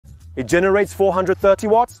It generates 430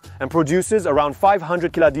 watts and produces around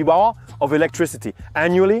 500 kWh of electricity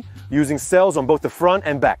annually using cells on both the front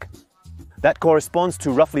and back. That corresponds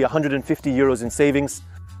to roughly 150 euros in savings.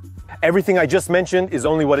 Everything I just mentioned is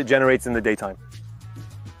only what it generates in the daytime.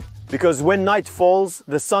 Because when night falls,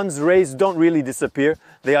 the sun's rays don't really disappear,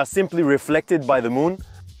 they are simply reflected by the moon.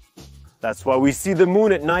 That's why we see the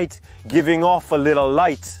moon at night giving off a little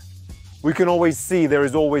light. We can always see there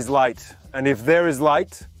is always light. And if there is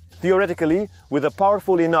light, theoretically, with a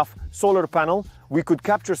powerful enough solar panel, we could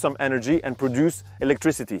capture some energy and produce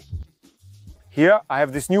electricity. Here, I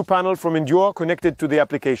have this new panel from Zendure connected to the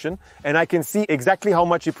application, and I can see exactly how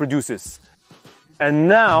much it produces. And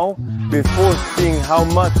now, before seeing how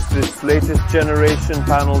much this latest generation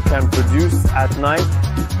panel can produce at night,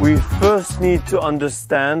 we first need to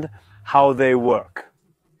understand how they work.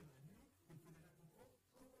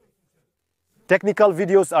 Technical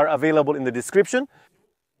videos are available in the description.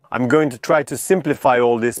 I'm going to try to simplify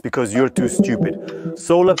all this because you're too stupid.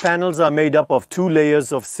 Solar panels are made up of 2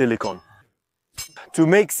 layers of silicon. To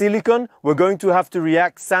make silicon, we're going to have to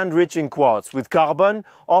react sand-rich in quartz with carbon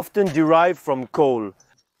often derived from coal.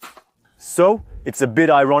 So, it's a bit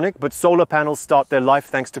ironic, but solar panels start their life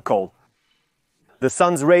thanks to coal. The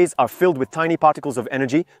sun's rays are filled with tiny particles of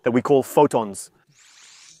energy that we call photons.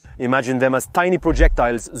 Imagine them as tiny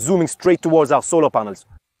projectiles zooming straight towards our solar panels.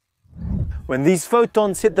 When these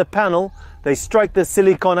photons hit the panel, they strike the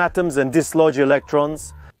silicon atoms and dislodge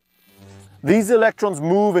electrons. These electrons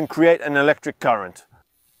move and create an electric current.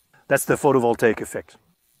 That's the photovoltaic effect.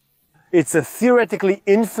 It's a theoretically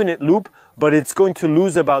infinite loop, but it's going to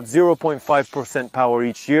lose about 0.5% power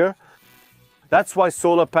each year. That's why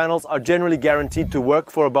solar panels are generally guaranteed to work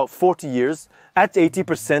for about 40 years at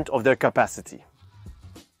 80% of their capacity.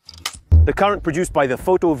 The current produced by the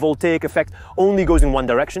photovoltaic effect only goes in one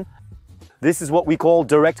direction. This is what we call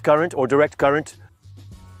direct current or direct current.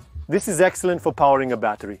 This is excellent for powering a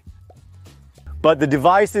battery. But the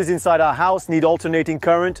devices inside our house need alternating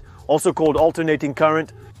current, also called alternating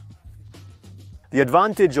current. The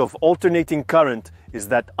advantage of alternating current is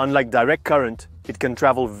that, unlike direct current, it can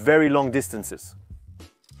travel very long distances.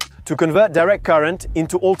 To convert direct current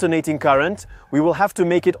into alternating current, we will have to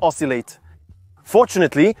make it oscillate.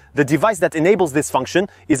 Fortunately, the device that enables this function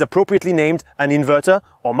is appropriately named an inverter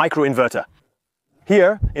or micro-inverter.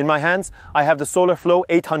 Here, in my hands, I have the SolarFlow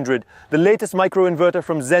 800, the latest micro-inverter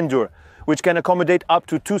from Zendure, which can accommodate up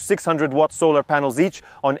to 2 600-watt solar panels each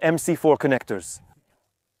on MC4 connectors.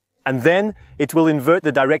 And then it will invert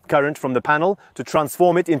the direct current from the panel to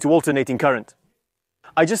transform it into alternating current.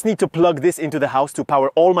 I just need to plug this into the house to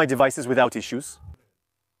power all my devices without issues.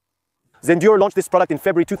 Zendure launched this product in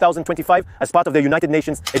February 2025 as part of their United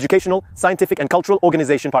Nations Educational, Scientific and Cultural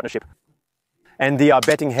Organization partnership. And they are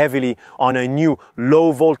betting heavily on a new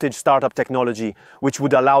low-voltage startup technology which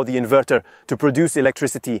would allow the inverter to produce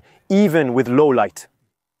electricity even with low light.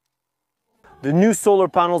 The new solar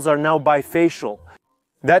panels are now bifacial.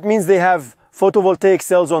 That means they have photovoltaic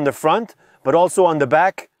cells on the front, but also on the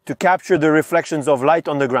back to capture the reflections of light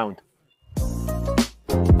on the ground.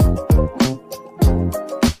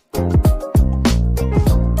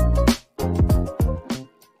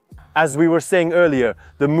 As we were saying earlier,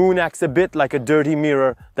 the moon acts a bit like a dirty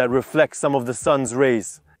mirror that reflects some of the sun's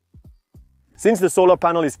rays. Since the solar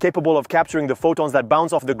panel is capable of capturing the photons that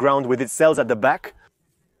bounce off the ground with its cells at the back,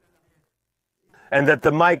 and that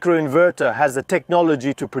the micro-inverter has the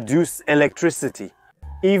technology to produce electricity,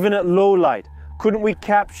 even at low light, couldn't we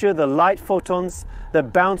capture the light photons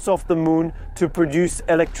that bounce off the moon to produce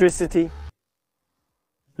electricity?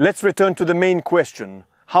 Let's return to the main question.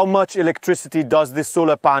 How much electricity does this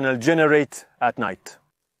solar panel generate at night?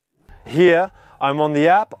 Here, I'm on the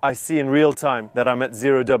app, I see in real time that I'm at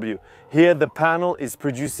 0W. Here, the panel is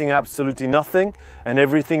producing absolutely nothing and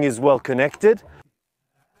everything is well connected.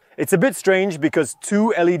 It's a bit strange because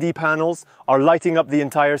 2 LED panels are lighting up the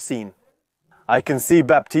entire scene. I can see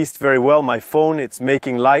Baptiste very well. My phone, it's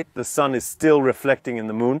making light. The sun is still reflecting in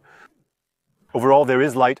the moon. Overall, there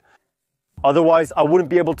is light. Otherwise, I wouldn't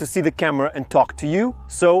be able to see the camera and talk to you.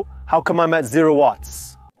 So, how come I'm at 0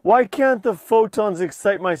 watts? Why can't the photons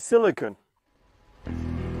excite my silicon?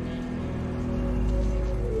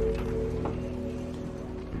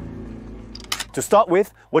 To start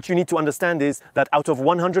with, what you need to understand is that out of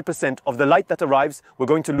 100% of the light that arrives, we're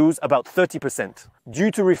going to lose about 30%. Due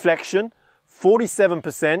to reflection,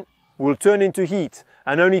 47% will turn into heat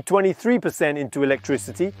and only 23% into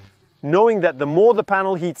electricity, knowing that the more the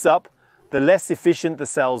panel heats up, the less efficient the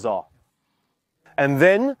cells are. And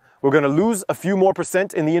then we're going to lose a few more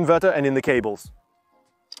percent in the inverter and in the cables.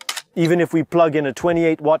 Even if we plug in a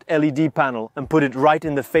 28-watt LED panel and put it right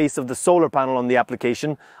in the face of the solar panel on the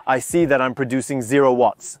application, I see that I'm producing 0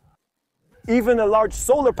 watts. Even a large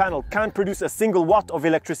solar panel can't produce a single watt of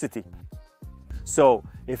electricity. So,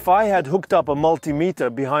 if I had hooked up a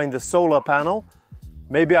multimeter behind the solar panel,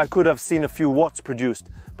 maybe I could have seen a few watts produced.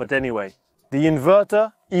 But anyway, the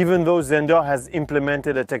inverter, even though Zendure has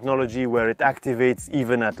implemented a technology where it activates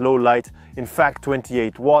even at low light, in fact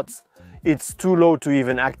 28 watts, it's too low to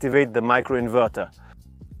even activate the micro-inverter.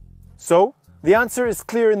 So, the answer is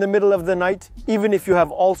clear in the middle of the night, even if you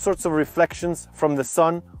have all sorts of reflections from the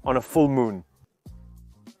sun on a full moon.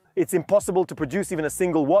 It's impossible to produce even a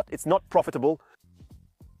single watt, it's not profitable.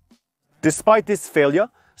 Despite this failure,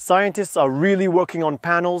 scientists are really working on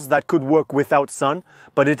panels that could work without sun,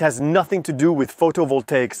 but it has nothing to do with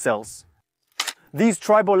photovoltaic cells. These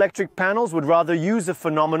Triboelectric panels would rather use a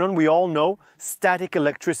phenomenon we all know, static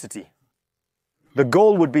electricity. The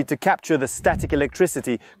goal would be to capture the static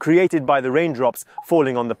electricity created by the raindrops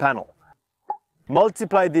falling on the panel.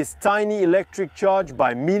 Multiply this tiny electric charge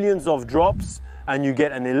by millions of drops and you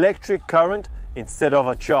get an electric current instead of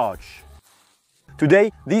a charge.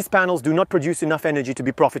 Today, these panels do not produce enough energy to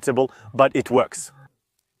be profitable, but it works.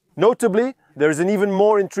 Notably, there is an even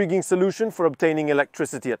more intriguing solution for obtaining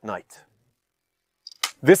electricity at night.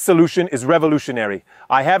 This solution is revolutionary.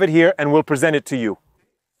 I have it here and will present it to you.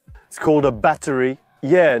 It's called a battery.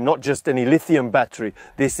 Yeah, not just any lithium battery.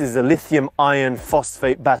 This is a lithium-iron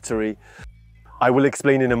phosphate battery. I will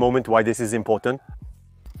explain in a moment why this is important.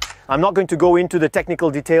 I'm not going to go into the technical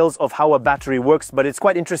details of how a battery works, but it's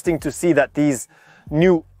quite interesting to see that these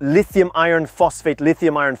new lithium-iron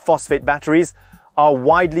phosphate batteries are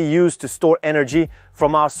widely used to store energy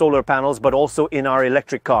from our solar panels, but also in our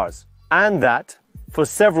electric cars. And that, for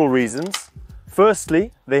several reasons.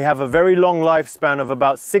 Firstly, they have a very long lifespan of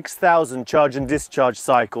about 6,000 charge and discharge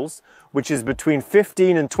cycles, which is between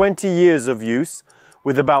 15 and 20 years of use,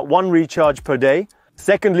 with about 1 recharge per day.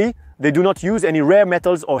 Secondly, they do not use any rare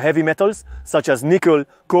metals or heavy metals, such as nickel,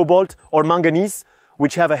 cobalt, or manganese,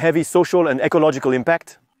 which have a heavy social and ecological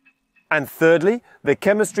impact. And thirdly, the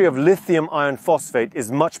chemistry of lithium-iron phosphate is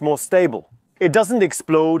much more stable. It doesn't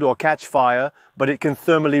explode or catch fire, but it can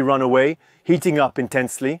thermally run away, heating up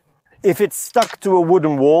intensely. If it's stuck to a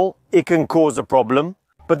wooden wall, it can cause a problem.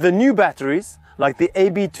 But the new batteries, like the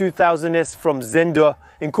AB2000S from Zendure,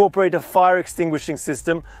 incorporate a fire extinguishing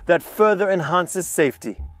system that further enhances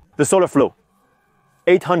safety. The SolarFlow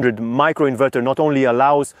 800 micro-inverter not only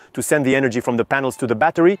allows to send the energy from the panels to the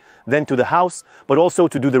battery, then to the house, but also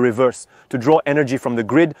to do the reverse, to draw energy from the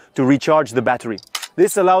grid to recharge the battery.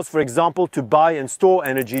 This allows, for example, to buy and store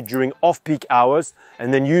energy during off-peak hours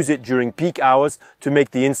and then use it during peak hours to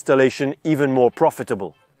make the installation even more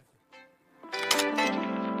profitable.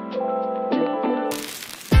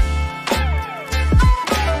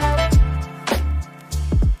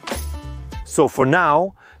 So for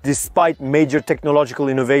now, despite major technological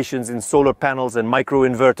innovations in solar panels and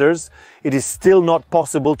micro-inverters, it is still not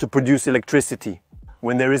possible to produce electricity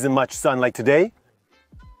when there isn't much sun like today.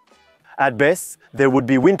 At best, there would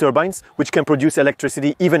be wind turbines, which can produce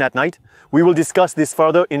electricity even at night. We will discuss this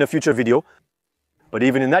further in a future video. But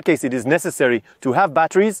even in that case, it is necessary to have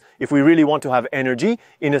batteries if we really want to have energy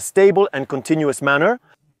in a stable and continuous manner.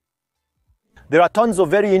 There are tons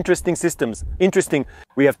of very interesting systems.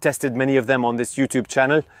 We have tested many of them on this YouTube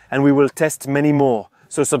channel, and we will test many more.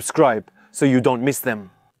 So subscribe so you don't miss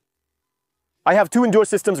them. I have 2 indoor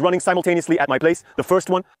systems running simultaneously at my place. The first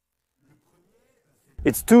one,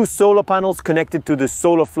 it's 2 solar panels connected to the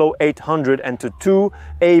SolarFlow 800 and to 2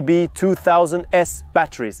 AB2000S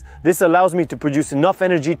batteries. This allows me to produce enough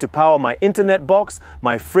energy to power my internet box,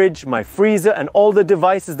 my fridge, my freezer, and all the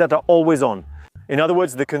devices that are always on. In other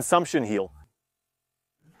words, the consumption heel.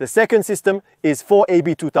 The second system is 4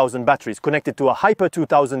 AB2000 batteries connected to a Hyper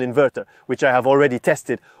 2000 inverter, which I have already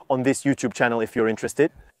tested on this YouTube channel if you're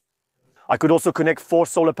interested. I could also connect 4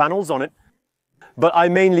 solar panels on it. But I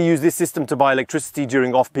mainly use this system to buy electricity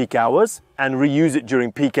during off-peak hours and reuse it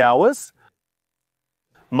during peak hours.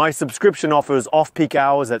 My subscription offers off-peak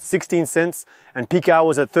hours at 16 cents and peak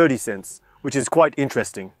hours at 30 cents, which is quite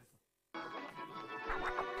interesting.